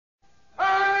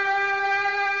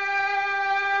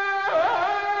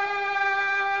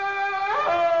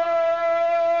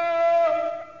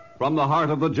From the heart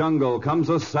of the jungle comes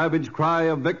a savage cry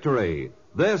of victory.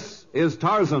 This is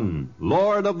Tarzan,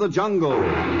 Lord of the Jungle.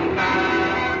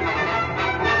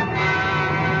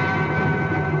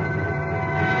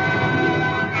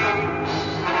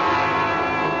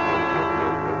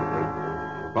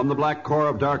 From the black core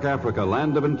of dark Africa,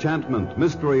 land of enchantment,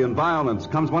 mystery, and violence,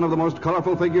 comes one of the most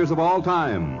colorful figures of all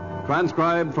time,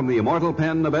 transcribed from the immortal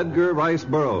pen of Edgar Rice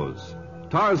Burroughs.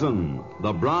 Tarzan,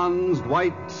 the bronzed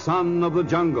white son of the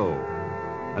jungle.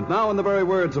 And now, in the very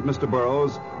words of Mr.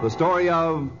 Burroughs, the story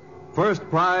of First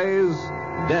Prize,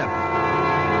 Death.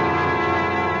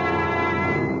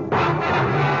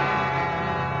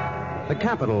 The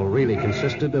capital really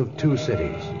consisted of two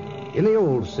cities. In the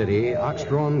old city,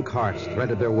 ox-drawn carts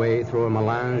threaded their way through a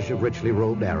melange of richly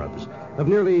robed Arabs, of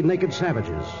nearly naked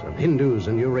savages, of Hindus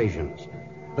and Eurasians.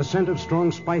 The scent of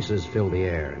strong spices filled the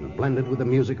air and blended with the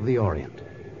music of the Orient.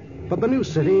 But the new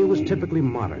city was typically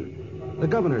modern. The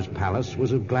governor's palace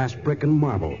was of glass brick and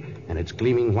marble, and its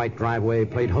gleaming white driveway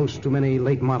played host to many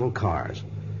late-model cars.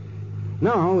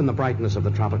 Now, in the brightness of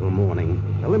the tropical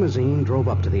morning, a limousine drove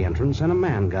up to the entrance and a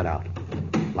man got out.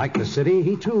 Like the city,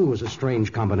 he too was a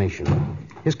strange combination.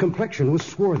 His complexion was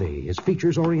swarthy, his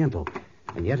features oriental,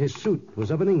 and yet his suit was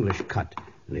of an English cut,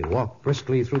 and he walked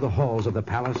briskly through the halls of the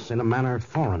palace in a manner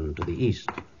foreign to the East.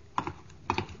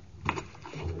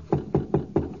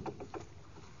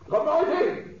 Come right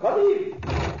in! Come in!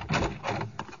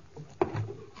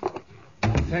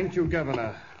 Thank you,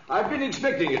 Governor. I've been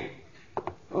expecting it.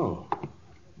 Oh,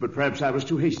 but perhaps I was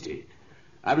too hasty.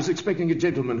 I was expecting a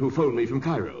gentleman who phoned me from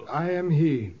Cairo. I am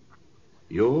he.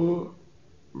 You're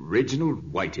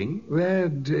Reginald Whiting?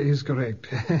 That is correct.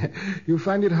 You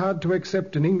find it hard to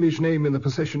accept an English name in the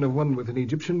possession of one with an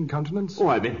Egyptian countenance? Oh,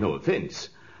 I meant no offense.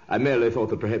 I merely thought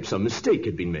that perhaps some mistake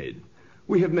had been made.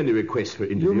 We have many requests for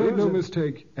interviews. You made no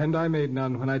mistake, and I made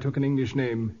none when I took an English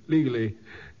name, legally.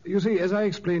 You see, as I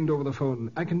explained over the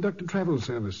phone, I conduct a travel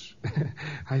service.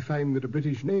 I find that a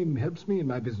British name helps me in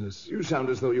my business. You sound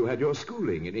as though you had your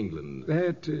schooling in England.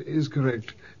 That is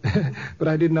correct. But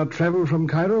I did not travel from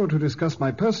Cairo to discuss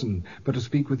my person, but to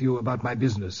speak with you about my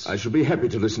business. I shall be happy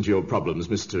to listen to your problems,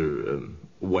 Mr.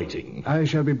 Whiting. I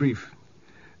shall be brief.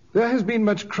 There has been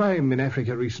much crime in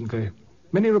Africa recently.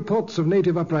 Many reports of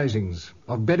native uprisings,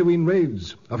 of Bedouin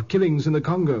raids, of killings in the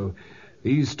Congo.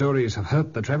 These stories have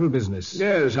hurt the travel business.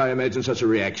 Yes, I imagine such a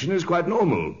reaction is quite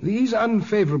normal. These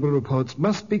unfavorable reports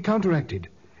must be counteracted.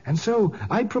 And so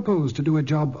I propose to do a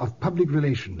job of public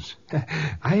relations.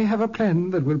 I have a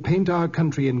plan that will paint our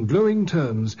country in glowing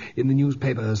terms in the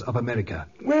newspapers of America.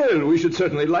 Well, we should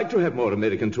certainly like to have more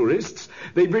American tourists.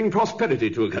 They bring prosperity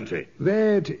to a country.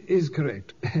 That is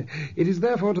correct. It is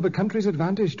therefore to the country's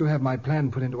advantage to have my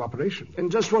plan put into operation.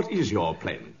 And just what is your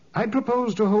plan? I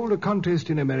propose to hold a contest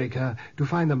in America to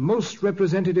find the most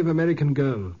representative American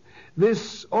girl.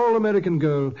 This all-American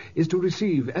girl is to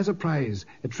receive, as a prize,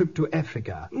 a trip to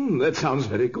Africa. That sounds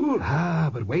very good.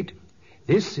 But wait.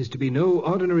 This is to be no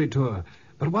ordinary tour,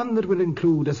 but one that will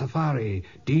include a safari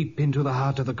deep into the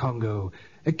heart of the Congo,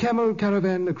 a camel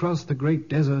caravan across the great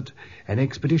desert, an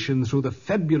expedition through the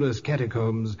fabulous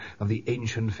catacombs of the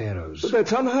ancient pharaohs. But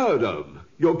that's unheard of.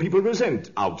 Your people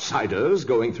resent outsiders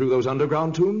going through those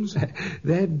underground tombs.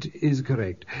 That is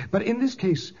correct. But in this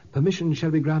case, permission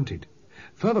shall be granted.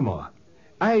 Furthermore,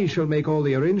 I shall make all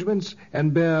the arrangements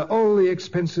and bear all the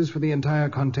expenses for the entire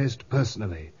contest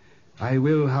personally. I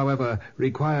will, however,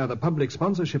 require the public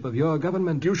sponsorship of your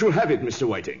government. You shall have it, Mr.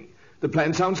 Whiting. The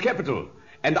plan sounds capital,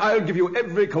 and I'll give you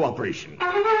every cooperation.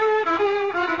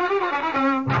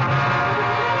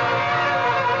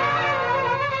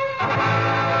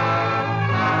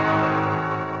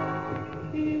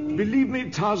 Believe me,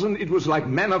 Tarzan, it was like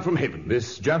manna from heaven.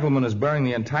 This gentleman is bearing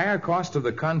the entire cost of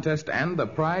the contest and the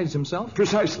prize himself?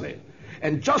 Precisely.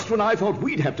 And just when I thought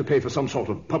we'd have to pay for some sort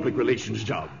of public relations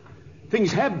job.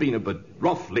 Things have been a bit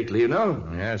rough lately, you know.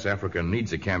 Yes, Africa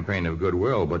needs a campaign of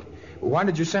goodwill, but why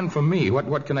did you send for me?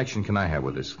 What connection can I have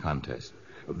with this contest?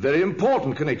 A very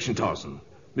important connection, Tarzan.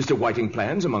 Mr. Whiting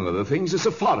plans, among other things, a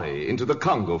safari into the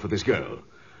Congo for this girl.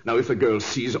 Now, if the girl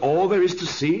sees all there is to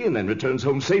see and then returns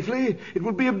home safely, it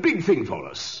would be a big thing for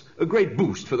us. A great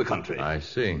boost for the country. I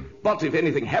see. But if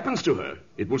anything happens to her,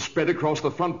 it will spread across the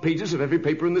front pages of every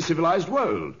paper in the civilized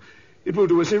world. It will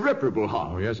do us irreparable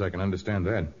harm. Oh, yes, I can understand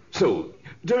that. So,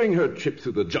 during her trip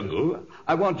through the jungle,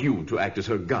 I want you to act as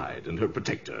her guide and her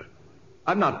protector.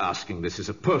 I'm not asking this as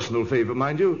a personal favor,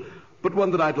 mind you, but one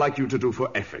that I'd like you to do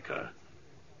for Africa.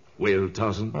 Well,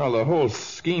 Tarzan? Well, the whole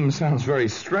scheme sounds very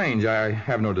strange. I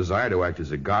have no desire to act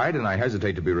as a guide, and I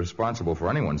hesitate to be responsible for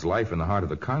anyone's life in the heart of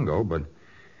the Congo, but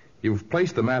you've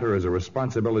placed the matter as a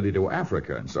responsibility to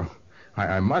Africa, and so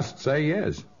I must say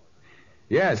yes.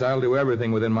 Yes, I'll do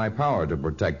everything within my power to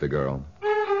protect the girl.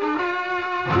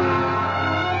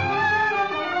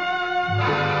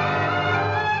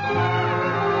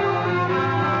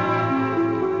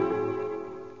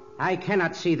 I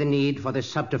cannot see the need for this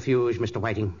subterfuge, Mr.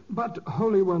 Whiting. But,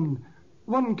 Holy one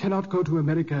cannot go to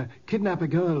America, kidnap a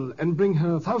girl, and bring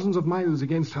her thousands of miles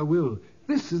against her will.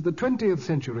 This is the 20th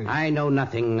century. I know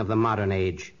nothing of the modern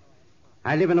age.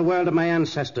 I live in the world of my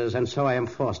ancestors, and so I am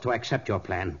forced to accept your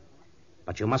plan.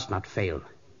 But you must not fail.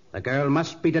 The girl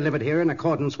must be delivered here in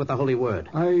accordance with the Holy Word.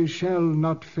 I shall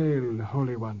not fail,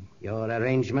 Holy One. Your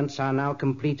arrangements are now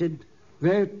completed?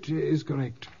 That is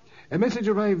correct. A message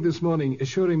arrived this morning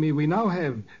assuring me we now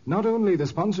have not only the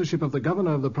sponsorship of the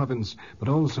governor of the province, but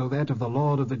also that of the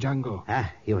Lord of the Jungle.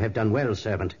 You have done well,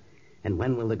 servant. And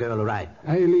when will the girl arrive?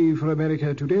 I leave for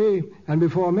America today, and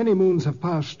before many moons have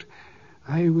passed,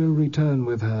 I will return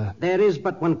with her. There is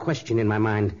but one question in my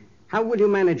mind. How will you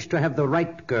manage to have the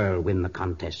right girl win the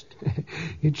contest?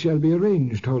 It shall be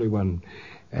arranged, Holy One,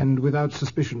 and without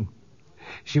suspicion.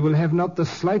 She will have not the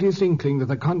slightest inkling that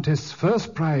the contest's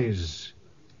first prize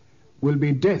will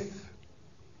be death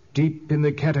deep in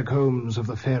the catacombs of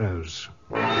the pharaohs.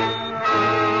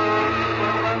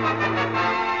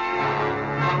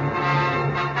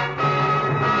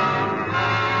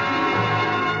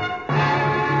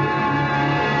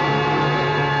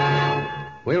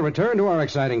 We'll return to our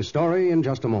exciting story in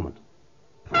just a moment.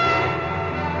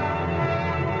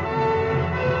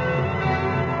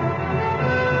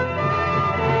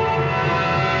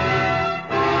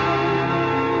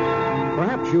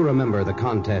 Perhaps you remember the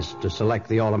contest to select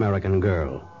the All-American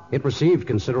Girl. It received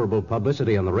considerable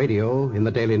publicity on the radio, in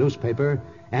the daily newspaper,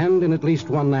 and in at least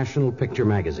one national picture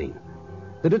magazine.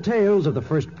 The details of the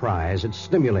first prize had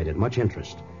stimulated much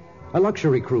interest. A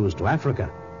luxury cruise to Africa,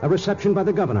 a reception by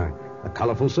the governor, a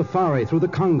colorful safari through the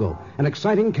Congo, an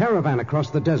exciting caravan across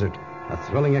the desert, a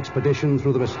thrilling expedition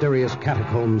through the mysterious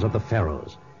catacombs of the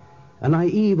pharaohs. A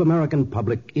naive American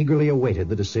public eagerly awaited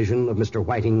the decision of Mr.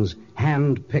 Whiting's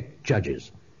hand-picked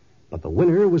judges. But the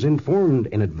winner was informed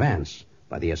in advance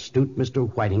by the astute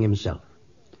Mr. Whiting himself.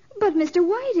 But, Mr.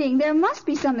 Whiting, there must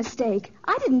be some mistake.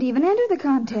 I didn't even enter the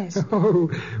contest. Oh,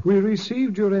 we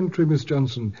received your entry, Miss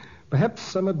Johnson. Perhaps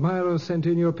some admirer sent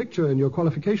in your picture and your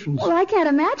qualifications. Well, I can't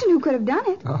imagine who could have done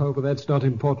it. Oh, but that's not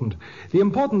important. The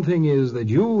important thing is that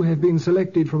you have been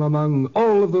selected from among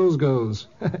all of those girls.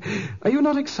 Are you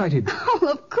not excited? Oh,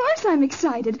 of course I'm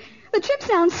excited. The trip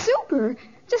sounds super.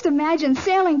 Just imagine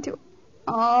sailing to...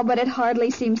 Oh, but it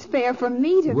hardly seems fair for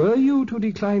me to... Were you to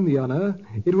decline the honor,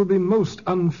 it would be most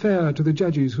unfair to the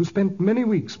judges who spent many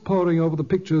weeks poring over the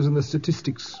pictures and the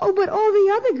statistics. Oh, but all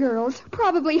the other girls,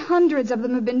 probably hundreds of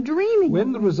them, have been dreaming.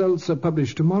 When the results are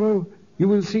published tomorrow, you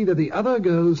will see that the other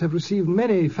girls have received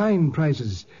many fine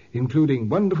prizes, including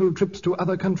wonderful trips to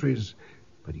other countries.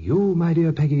 But you, my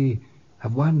dear Peggy,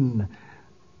 have won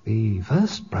the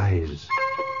first prize.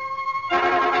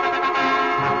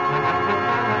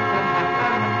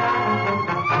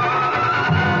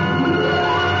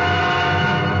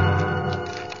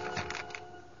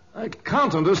 I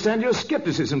can't understand your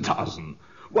skepticism, Tarzan.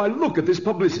 Why, look at this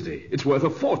publicity. It's worth a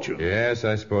fortune. Yes,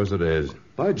 I suppose it is.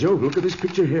 By Jove, look at this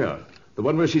picture here. The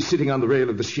one where she's sitting on the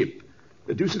rail of the ship.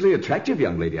 A deucedly attractive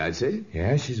young lady, I'd say.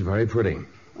 Yes, she's very pretty.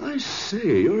 I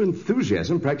say, your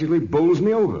enthusiasm practically bowls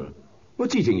me over.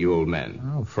 What's eating you, old man?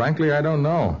 Well, frankly, I don't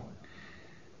know.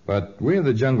 But we of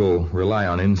the jungle rely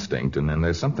on instinct, and then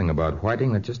there's something about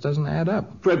Whiting that just doesn't add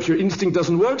up. Perhaps your instinct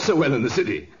doesn't work so well in the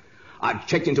city. I've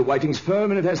checked into Whiting's firm,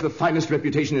 and it has the finest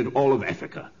reputation in all of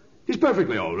Africa. He's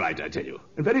perfectly all right, I tell you.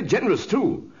 And very generous,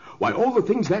 too. Why, all the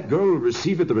things that girl will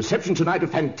receive at the reception tonight are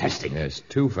fantastic. Yes,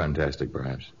 too fantastic,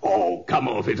 perhaps. Oh, come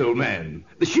off it, old man.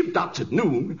 The ship docks at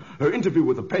noon. Her interview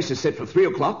with the press is set for 3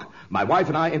 o'clock. My wife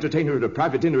and I entertain her at a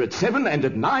private dinner at 7, and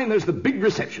at 9 there's the big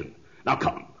reception. Now,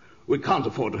 come. We can't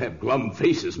afford to have glum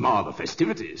faces mar the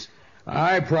festivities.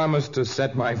 I promise to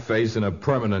set my face in a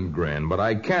permanent grin, but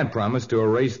I can't promise to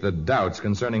erase the doubts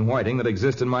concerning Whiting that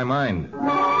exist in my mind.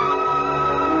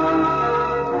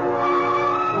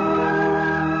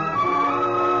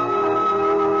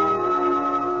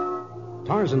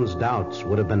 Tarzan's doubts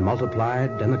would have been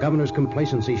multiplied and the governor's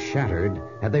complacency shattered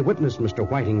had they witnessed Mr.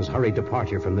 Whiting's hurried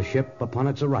departure from the ship upon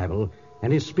its arrival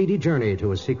and his speedy journey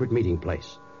to his secret meeting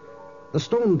place. The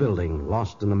stone building,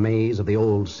 lost in the maze of the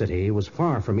old city, was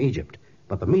far from Egypt,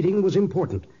 but the meeting was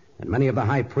important, and many of the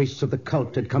high priests of the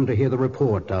cult had come to hear the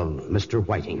report of Mr.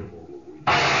 Whiting.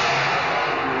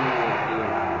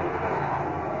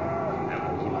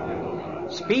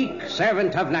 Speak,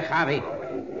 servant of Nachavi.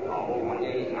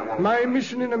 My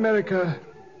mission in America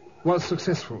was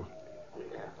successful.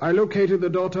 I located the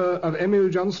daughter of Emil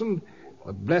Johnson,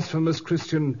 a blasphemous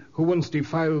Christian who once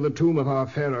defiled the tomb of our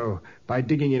Pharaoh by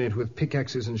digging in it with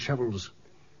pickaxes and shovels.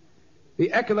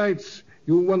 The acolytes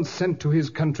you once sent to his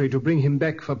country to bring him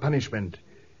back for punishment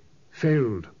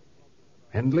failed.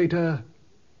 And later,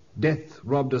 death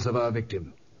robbed us of our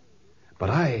victim. But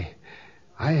I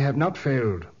have not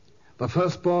failed. The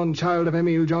firstborn child of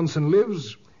Emil Johnson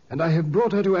lives, and I have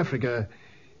brought her to Africa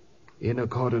in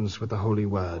accordance with the Holy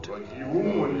Word.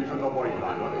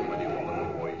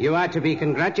 You are to be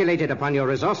congratulated upon your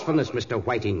resourcefulness, Mr.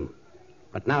 Whiting.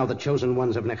 But now the chosen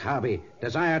ones of Nekhabi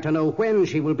desire to know when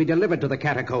she will be delivered to the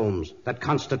catacombs that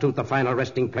constitute the final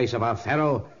resting place of our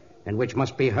Pharaoh, and which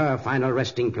must be her final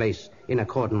resting place in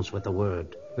accordance with the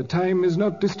Word. The time is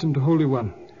not distant, Holy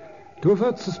One. To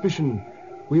avert suspicion,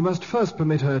 we must first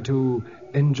permit her to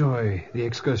enjoy the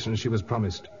excursion she was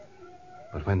promised.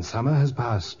 But when summer has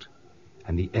passed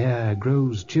and the air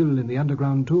grows chill in the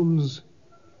underground tombs,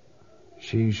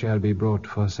 she shall be brought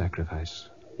for sacrifice.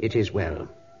 It is well.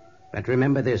 But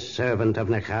remember this, servant of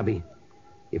Nekhabi.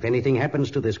 If anything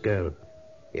happens to this girl,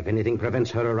 if anything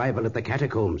prevents her arrival at the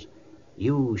catacombs,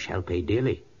 you shall pay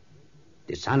dearly.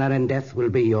 Dishonor and death will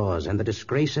be yours, and the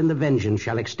disgrace and the vengeance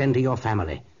shall extend to your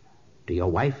family, to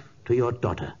your wife, to your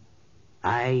daughter,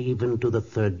 aye, even to the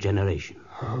third generation.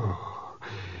 Oh,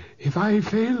 if I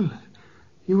fail,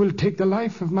 you will take the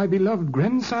life of my beloved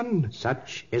grandson.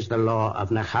 Such is the law of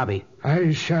Nekhabi.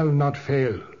 I shall not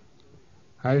fail.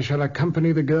 I shall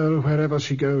accompany the girl wherever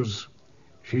she goes.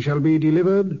 She shall be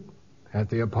delivered at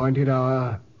the appointed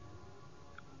hour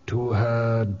to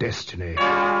her destiny.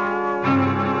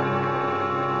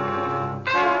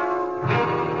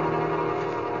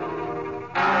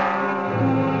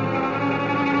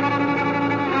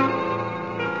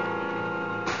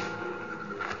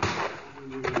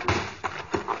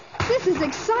 This is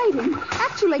exciting.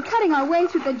 Actually cutting our way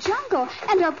through the jungle,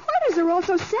 and our porters are all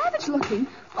so savage-looking.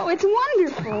 Oh, it's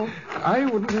wonderful. I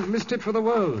wouldn't have missed it for the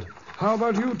world. How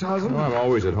about you, Tarzan? Well, I'm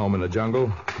always at home in the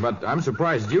jungle, but I'm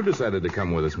surprised you decided to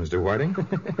come with us, Mr. Whiting.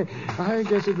 I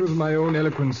guess it was my own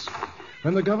eloquence.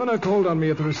 When the governor called on me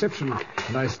at the reception,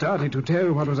 and I started to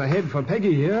tell what was ahead for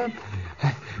Peggy here,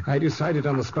 I decided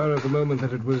on the spur of the moment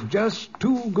that it was just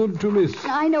too good to miss.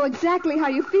 I know exactly how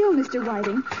you feel, Mr.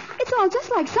 Whiting. It's all just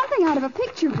like something out of a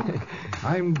picture book.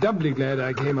 I'm doubly glad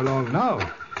I came along now.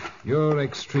 Your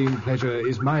extreme pleasure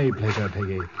is my pleasure,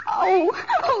 Peggy.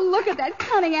 Oh, look at that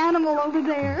cunning animal over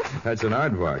there. That's an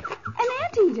aardvark. An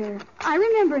anteater. I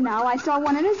remember now. I saw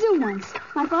one in a zoo once.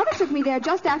 My father took me there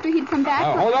just after he'd come back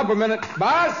from... Hold up a minute.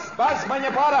 Boss,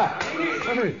 meine Porter.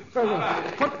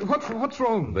 What's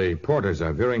wrong? The porters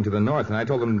are veering to the north, and I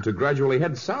told them to gradually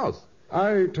head south.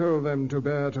 I told them to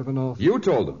bear to the north. You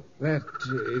told them? That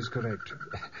is correct.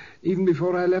 Even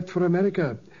before I left for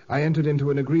America, I entered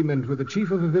into an agreement with the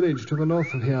chief of a village to the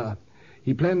north of here.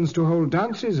 He plans to hold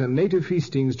dances and native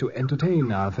feastings to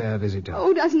entertain our fair visitor.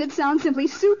 Oh, doesn't it sound simply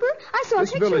super? I saw a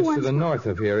This picture village once. to the north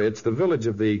of here, it's the village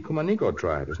of the Kumaniko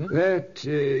tribe, isn't it? That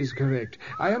is correct.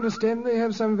 I understand they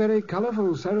have some very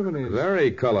colorful ceremonies. Very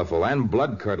colorful and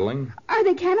blood-curdling. Are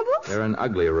they cannibals? They're an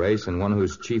ugly race, and one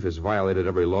whose chief has violated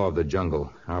every law of the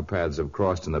jungle. Our paths have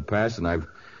crossed in the past, and I've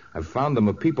found them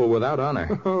a people without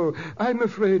honor. Oh, I'm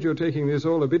afraid you're taking this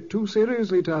all a bit too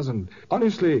seriously, Tarzan.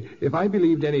 Honestly, if I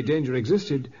believed any danger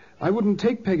existed, I wouldn't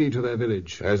take Peggy to their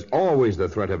village. There's always the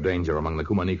threat of danger among the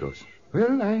Kumanikos.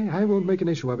 Well, I won't make an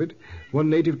issue of it. One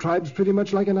native tribe's pretty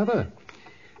much like another.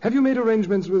 Have you made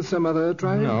arrangements with some other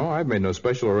tribe? No, I've made no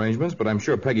special arrangements, but I'm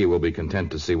sure Peggy will be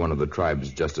content to see one of the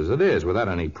tribes just as it is, without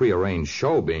any prearranged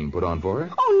show being put on for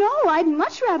her. Oh, no, I'd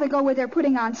much rather go where they're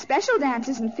putting on special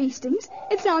dances and feastings.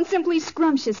 It sounds simply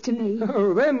scrumptious to me.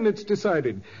 Oh, then it's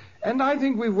decided. And I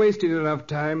think we've wasted enough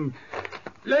time.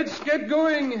 Let's get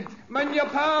going,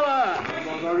 Manyapara!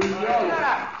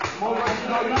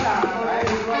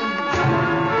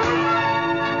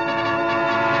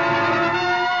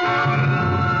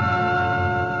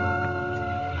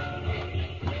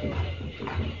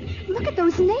 Look at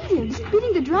those natives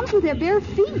beating the drums with their bare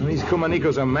feet. These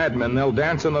Kumanikos are madmen. They'll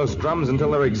dance on those drums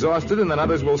until they're exhausted, and then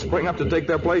others will spring up to take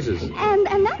their places.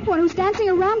 And that one who's dancing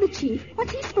around the chief,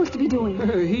 what's he supposed to be doing?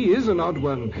 He is an odd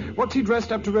one. What's he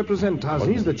dressed up to represent, Tarzan?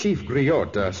 Well, he's the chief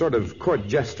griot, a sort of court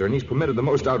jester, and he's permitted the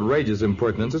most outrageous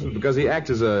impertinences because he acts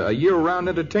as a year-round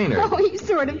entertainer. Oh, he's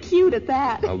sort of cute at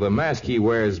that. Well, the mask he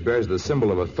wears bears the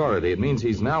symbol of authority. It means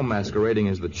he's now masquerading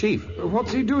as the chief.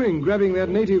 What's he doing, grabbing that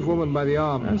native woman by the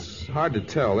arm? It's hard to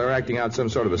tell. They're acting out some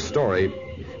sort of a story,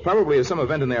 probably of some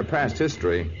event in their past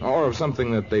history, or of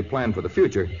something that they plan for the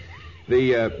future.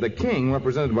 The king,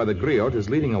 represented by the griot, is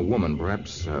leading a woman,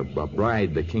 perhaps a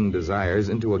bride the king desires,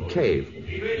 into a cave.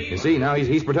 You see, now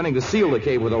he's pretending to seal the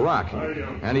cave with a rock.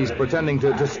 And he's pretending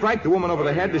to strike the woman over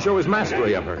the head to show his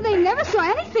mastery of her. They never saw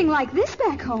anything like this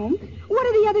back home. What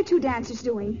are the other two dancers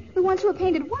doing? The ones who are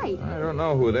painted white? I don't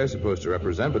know who they're supposed to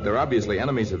represent, but they're obviously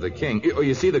enemies of the king.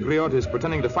 You see, the griot is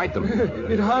pretending to fight them.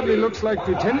 It hardly looks like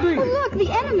pretending. Oh, look, the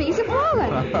enemies have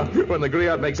fallen. When the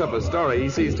griot makes up a story, he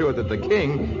sees to it that the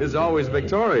king is always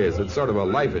victorious. It's sort of a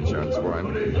life insurance for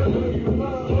him.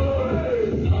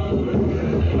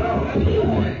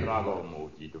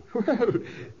 Well,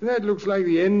 that looks like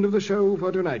the end of the show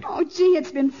for tonight. Oh, gee,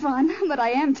 it's been fun, but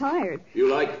I am tired. You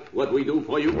like what we do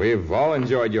for you? We've all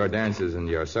enjoyed your dances and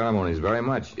your ceremonies very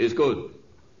much. It's good.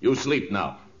 You sleep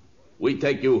now. We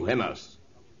take you hyenas.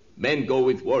 Men go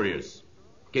with warriors.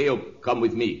 Keop, come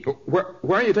with me. Where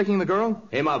are you taking the girl?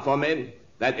 Hema for men,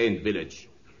 that end village.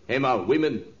 Hema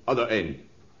women, other end.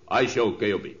 I show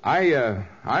Keopi.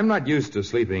 I'm not used to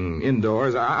sleeping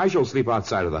indoors. I shall sleep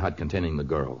outside of the hut containing the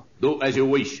girl. Do as you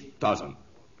wish, Tarzan.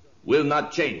 Will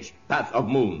not change path of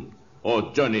moon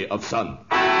or journey of sun.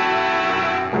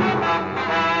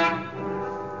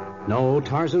 No,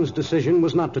 Tarzan's decision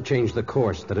was not to change the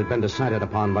course that had been decided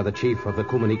upon by the chief of the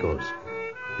Kumanikos.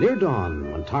 Near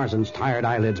dawn, when Tarzan's tired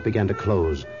eyelids began to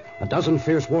close, a dozen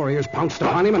fierce warriors pounced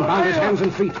upon him and bound his hands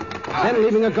and feet. Then,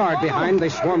 leaving a guard behind, they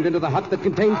swarmed into the hut that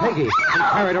contained Peggy and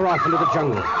carried her off into the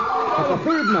jungle. But the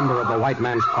third member of the white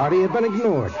man's party had been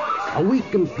ignored. A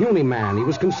weak and puny man, he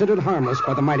was considered harmless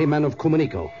by the mighty men of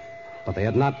Kumaniko. But they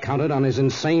had not counted on his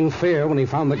insane fear when he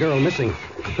found the girl missing.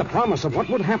 The promise of what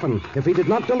would happen if he did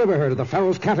not deliver her to the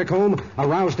Pharaoh's catacomb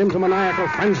aroused him to maniacal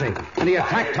frenzy, and he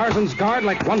attacked Tarzan's guard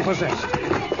like one possessed.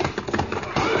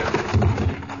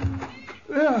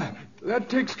 There, that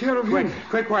takes care of him.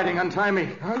 Quick, Whiting, untie me.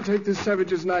 I'll take this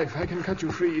savage's knife. I can cut you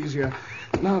free easier.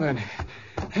 Now then.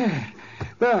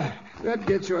 There, that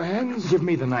gets your hands. Give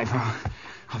me the knife.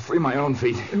 I'll free my own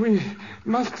feet. We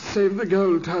must save the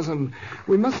girl, Tarzan.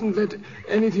 We mustn't let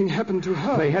anything happen to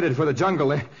her. They headed for the jungle.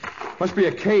 There must be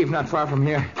a cave not far from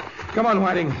here. Come on,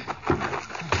 Whiting.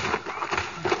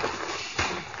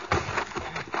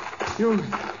 You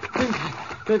think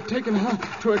they've taken her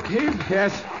to a cave?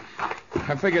 Yes.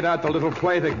 I figured out the little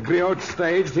play that Griot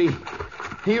staged.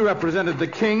 He represented the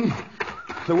king.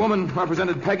 The woman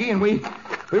represented Peggy, and we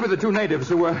were the two natives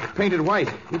who were painted white.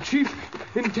 The chief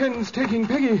intends taking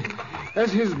Peggy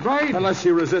as his bride. Unless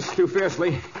she resists too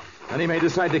fiercely, then he may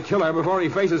decide to kill her before he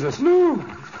faces us. No,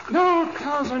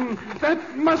 Tarzan,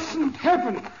 that mustn't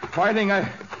happen. Whiting,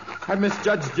 I've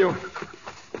misjudged you.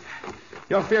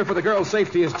 Your fear for the girl's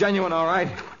safety is genuine, all right.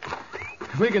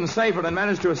 If we can save her and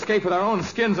manage to escape with our own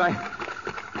skins,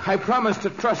 I promise to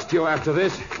trust you after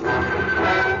this.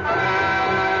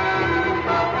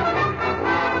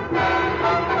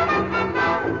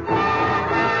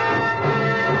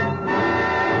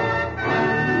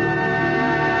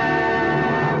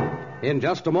 In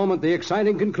just a moment, the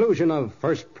exciting conclusion of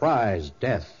First Prize,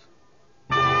 Death.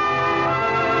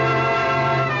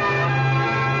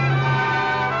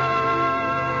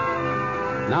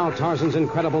 Now Tarzan's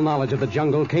incredible knowledge of the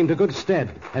jungle came to good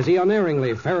stead as he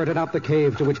unerringly ferreted out the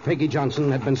cave to which Peggy Johnson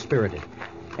had been spirited.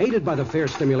 Aided by the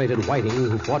fear-stimulated Whiting,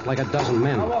 who fought like a dozen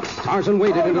men, Tarzan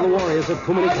waded into the warriors of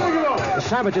Kumaniko. The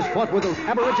savages fought with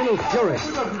aboriginal fury,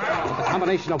 but the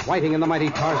combination of Whiting and the mighty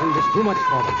Tarzan was too much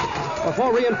for them.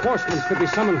 Before reinforcements could be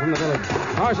summoned from the village,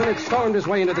 Tarzan had stormed his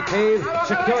way into the cave,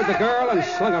 secured the girl, and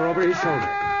slung her over his shoulder.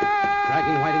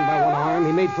 Dragging Whiting by one arm,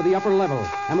 he made for the upper level,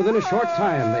 and within a short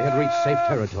time they had reached safe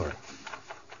territory.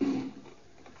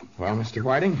 Well, Mr.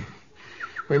 Whiting,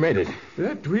 we made it.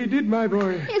 That we did, my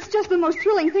boy. It's just the most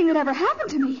thrilling thing that ever happened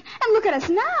to me. And look at us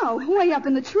now, way up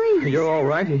in the trees. You're all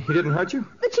right? He didn't hurt you?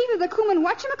 The chief of the Kuman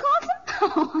whatchamacallit?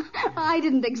 Oh, I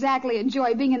didn't exactly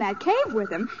enjoy being in that cave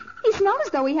with him. He smelled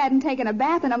as though he hadn't taken a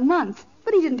bath in a month.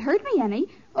 But he didn't hurt me any.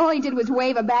 All he did was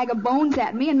wave a bag of bones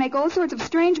at me and make all sorts of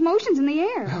strange motions in the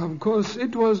air. Of course,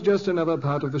 it was just another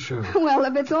part of the show. Well,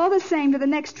 if it's all the same to the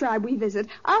next tribe we visit,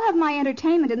 I'll have my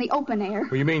entertainment in the open air.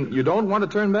 Well, you mean you don't want to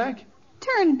turn back?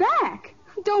 Turn back?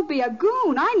 Don't be a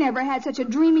goon. I never had such a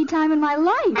dreamy time in my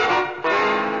life.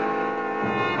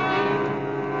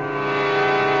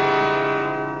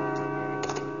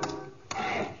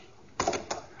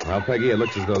 Well, Peggy, it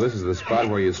looks as though this is the spot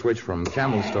where you switch from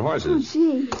camels to horses. Oh,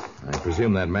 gee. I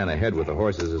presume that man ahead with the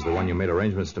horses is the one you made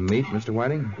arrangements to meet, Mr.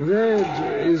 Whiting?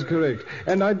 That is correct.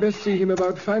 And I'd best see him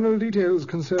about final details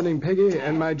concerning Peggy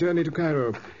and my journey to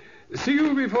Cairo. See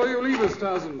you before you leave us,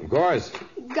 Tarzan. Of course.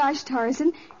 Gosh,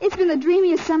 Tarzan, it's been the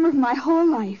dreamiest summer of my whole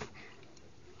life.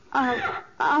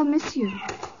 I'll miss you.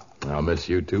 I'll miss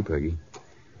you too, Peggy.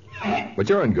 But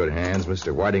you're in good hands.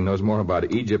 Mr. Whiting knows more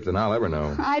about Egypt than I'll ever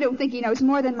know. I don't think he knows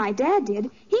more than my dad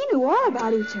did. He knew all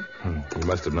about Egypt. He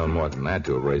must have known more than that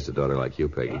to have raised a daughter like you,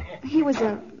 Peggy. He was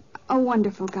a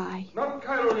wonderful guy. Not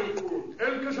Cairo, you fool.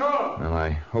 El Kashar. Well, I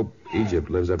hope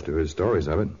Egypt lives up to his stories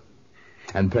of it.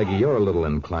 And, Peggy, you're a little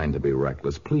inclined to be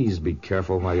reckless. Please be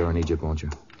careful while you're in Egypt, won't you?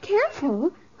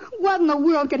 Careful? What in the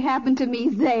world could happen to me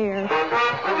there?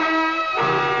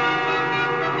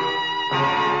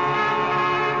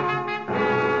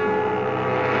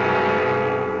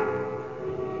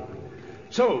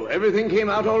 So, everything came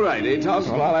out all right, eh,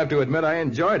 Tarzan? Well, I'll have to admit I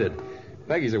enjoyed it.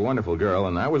 Peggy's a wonderful girl,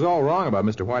 and I was all wrong about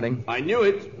Mr. Whiting. I knew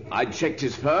it. I checked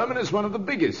his firm, and it's one of the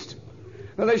biggest.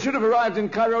 Now, they should have arrived in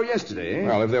Cairo yesterday, eh?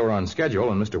 Well, if they were on schedule,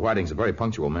 and Mr. Whiting's a very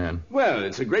punctual man. Well,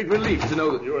 it's a great relief to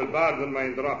know that... You will pardon my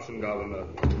interruption, Governor.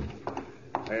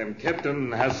 I am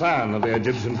Captain Hassan of the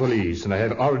Egyptian police, and I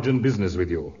have urgent business with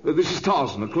you. This is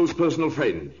Tarzan, a close personal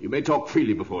friend. You may talk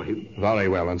freely before him. Very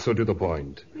well, and so to the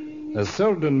point. A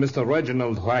certain Mr.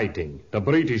 Reginald Whiting, the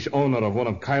British owner of one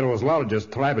of Cairo's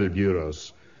largest travel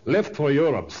bureaus, left for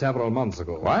Europe several months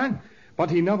ago. What? But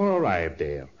he never arrived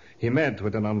there. He met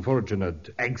with an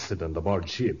unfortunate accident aboard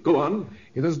ship. Go on.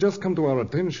 It has just come to our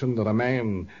attention that a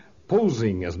man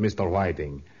posing as Mr.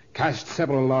 Whiting cashed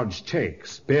several large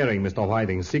checks bearing Mr.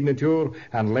 Whiting's signature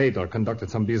and later conducted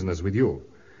some business with you.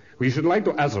 We should like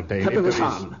to ascertain Captain if there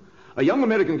Hassan, a young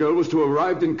American girl was to have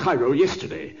arrived in Cairo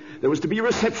yesterday. There was to be a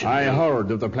reception. I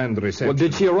heard of the planned reception. Well,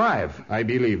 did she arrive? I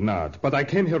believe not, but I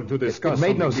came here to discuss... It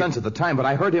made no sense at the time, but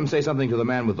I heard him say something to the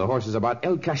man with the horses about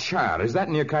El Kashar. Is that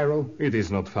near Cairo? It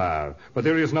is not far, but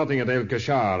there is nothing at El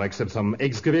Kashar except some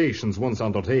excavations once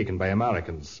undertaken by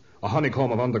Americans. A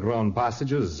honeycomb of underground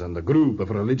passages and a group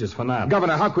of religious fanatics.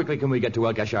 Governor, how quickly can we get to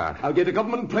El Kashar? I'll get a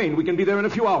government plane. We can be there in a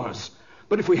few hours.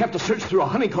 But if we have to search through a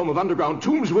honeycomb of underground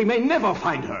tombs, we may never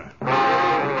find her.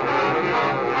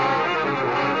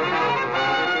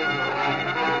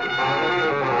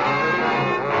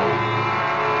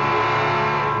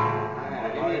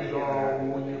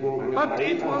 But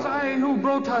it was I who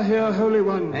brought her here, Holy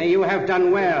One. You have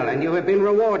done well, and you have been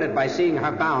rewarded by seeing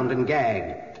her bound and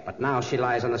gagged. But now she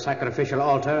lies on the sacrificial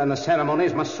altar, and the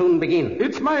ceremonies must soon begin.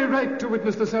 It's my right to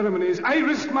witness the ceremonies. I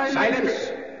risk my life.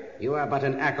 Silence! You are but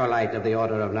an acolyte of the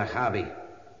order of Nahabi.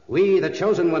 We, the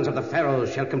chosen ones of the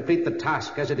pharaohs, shall complete the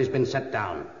task as it has been set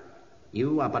down.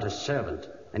 You are but a servant,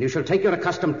 and you shall take your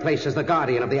accustomed place as the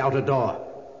guardian of the outer door.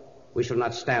 We shall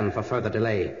not stand for further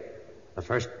delay. The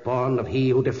firstborn of he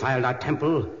who defiled our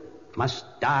temple must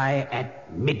die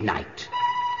at midnight.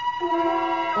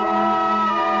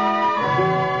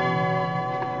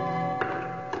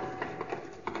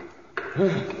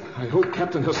 I hope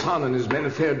Captain Hassan and his men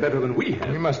have fared better than we have.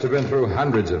 We must have been through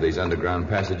hundreds of these underground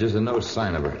passages and no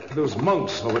sign of her. Those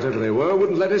monks, or whatever they were,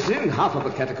 wouldn't let us in half of the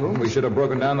catacombs. We should have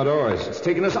broken down the doors. It's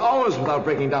taken us hours without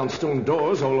breaking down stone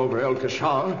doors all over El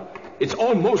Kashar. It's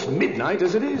almost midnight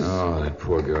as it is. Oh, that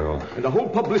poor girl. And the whole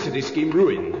publicity scheme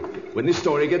ruined. When this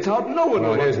story gets out, no one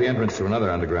will... Well, here's the entrance to another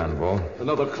underground vault.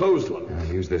 Another closed one. I'll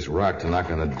use this rock to knock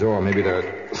on the door. Maybe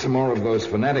there are some more of those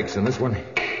fanatics in this one.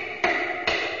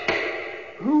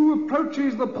 Who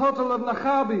approaches the portal of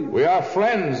Nahabi? We are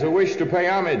friends who wish to pay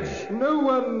homage. No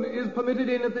one is permitted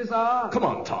in at this hour. Come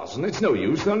on, Tarzan. It's no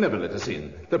use. They'll never let us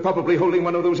in. They're probably holding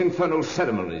one of those infernal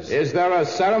ceremonies. Is there a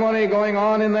ceremony going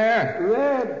on in there?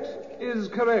 That is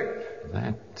correct.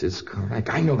 That is correct.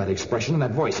 I know that expression and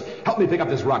that voice. Help me pick up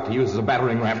this rock to use as a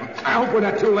battering ram. I hope we're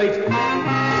not too late.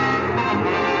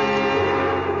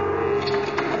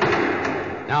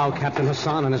 Now Captain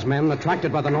Hassan and his men,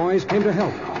 attracted by the noise, came to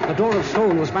help. The door of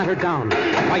stone was battered down.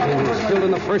 Fighting was still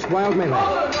in the first wild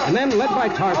melee. And then, led by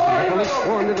Tarzan, the police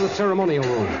swarmed into the ceremonial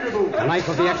room. The knife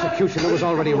of the executioner was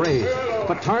already raised.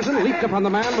 But Tarzan leaped upon the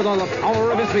man with all the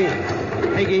power of his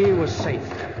being. Peggy was safe.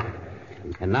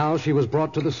 And now she was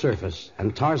brought to the surface,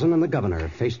 and Tarzan and the governor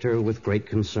faced her with great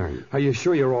concern. Are you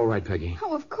sure you're all right, Peggy?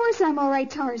 Oh, of course I'm all right,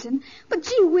 Tarzan. But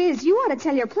gee whiz, you ought to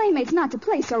tell your playmates not to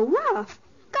play so rough.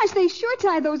 Gosh, they sure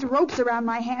tie those ropes around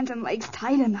my hands and legs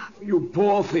tight enough. You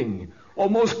poor thing.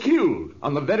 Almost killed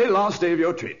on the very last day of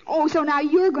your trip. Oh, so now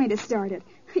you're going to start it.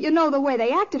 You know, the way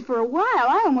they acted for a while,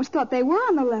 I almost thought they were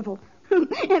on the level.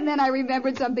 And then I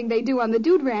remembered something they do on the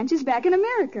dude ranches back in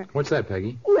America. What's that,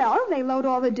 Peggy? Well, they load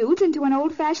all the dudes into an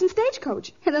old-fashioned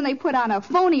stagecoach, and then they put on a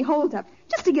phony hold-up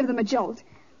just to give them a jolt.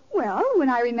 Well, when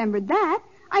I remembered that,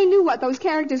 I knew what those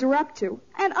characters were up to,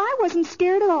 and I wasn't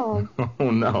scared at all. Oh,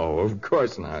 no, of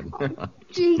course not.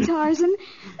 Gee, Tarzan,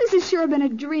 this has sure been a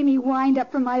dreamy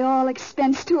wind-up for my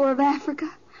all-expense tour of Africa.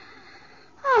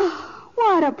 Oh,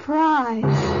 what a prize.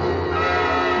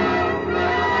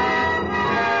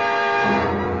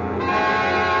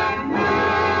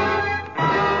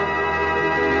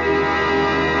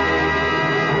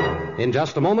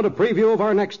 just a moment, a preview of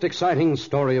our next exciting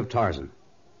story of Tarzan.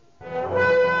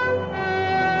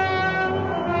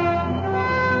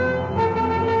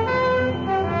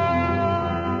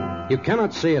 You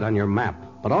cannot see it on your map,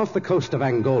 but off the coast of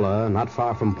Angola, not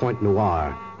far from Point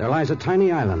Noir, there lies a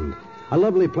tiny island, a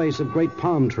lovely place of great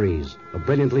palm trees, of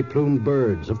brilliantly plumed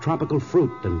birds, of tropical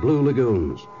fruit and blue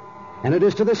lagoons. And it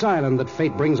is to this island that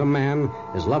fate brings a man,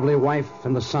 his lovely wife,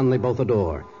 and the son they both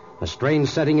adore. A strange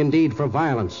setting indeed for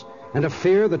violence, and a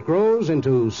fear that grows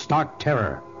into stark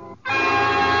terror.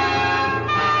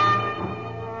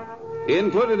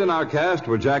 Included in our cast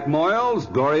were Jack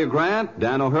Moyles, Gloria Grant,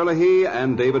 Dan O'Herlihy,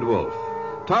 and David Wolfe.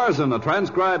 Tarzan, a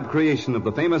transcribed creation of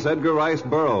the famous Edgar Rice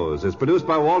Burroughs, is produced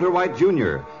by Walter White,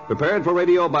 Jr., prepared for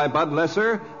radio by Bud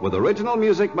Lesser, with original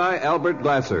music by Albert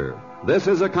Glasser. This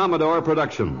is a Commodore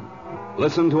production.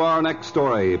 Listen to our next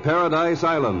story, Paradise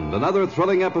Island, another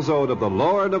thrilling episode of The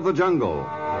Lord of the Jungle.